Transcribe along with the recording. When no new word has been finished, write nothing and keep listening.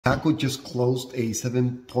Hempacco just closed a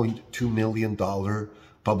 $7.2 million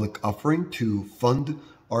public offering to fund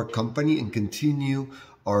our company and continue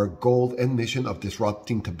our goal and mission of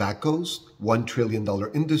disrupting tobacco's $1 trillion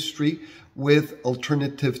industry with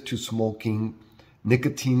alternatives to smoking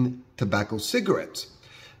nicotine tobacco cigarettes.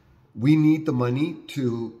 We need the money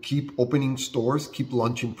to keep opening stores, keep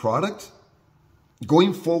launching products.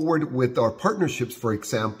 Going forward with our partnerships, for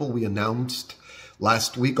example, we announced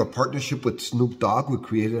last week our partnership with Snoop Dogg. We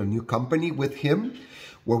created a new company with him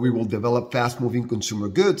where we will develop fast-moving consumer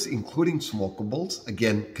goods, including smokables,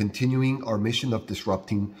 again, continuing our mission of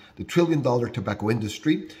disrupting the trillion-dollar tobacco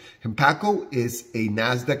industry. Hempacco is a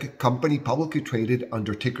NASDAQ company publicly traded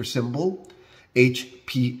under ticker symbol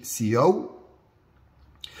HPCO.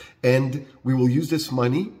 And we will use this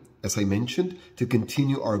money, as I mentioned, to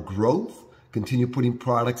continue our growth, continue putting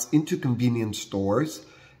products into convenience stores,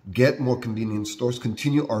 get more convenience stores,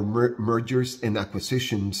 continue our mergers and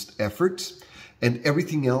acquisitions efforts, and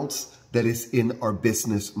everything else that is in our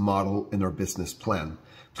business model and our business plan.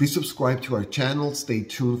 Please subscribe to our channel. Stay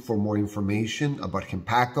tuned for more information about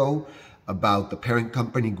Hempacco, about the parent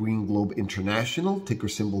company Green Globe International, ticker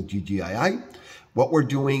symbol GGII, what we're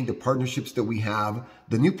doing, the partnerships that we have,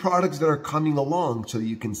 the new products that are coming along so that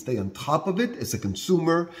you can stay on top of it as a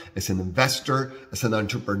consumer, as an investor, as an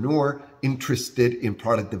entrepreneur interested in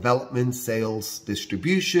product development, sales,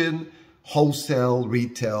 distribution, wholesale,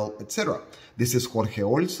 retail, etc. This is Jorge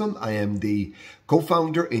Olson. I am the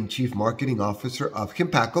co-founder and chief marketing officer of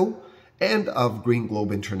Hempacco and of Green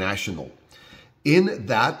Globe International. In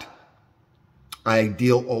that, I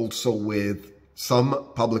deal also with some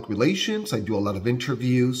public relations. I do a lot of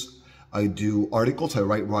interviews. I do articles. I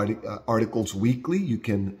write articles weekly. You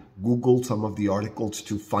can Google some of the articles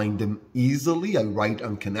to find them easily. I write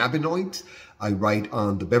on cannabinoids. I write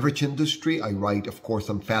on the beverage industry. I write, of course,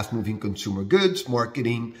 on fast-moving consumer goods,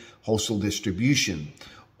 marketing, wholesale distribution.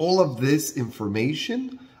 All of this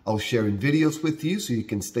information I'll share in videos with you so you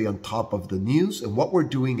can stay on top of the news and what we're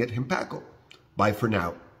doing at Hempacco. Bye for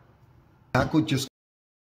now. Hempacco just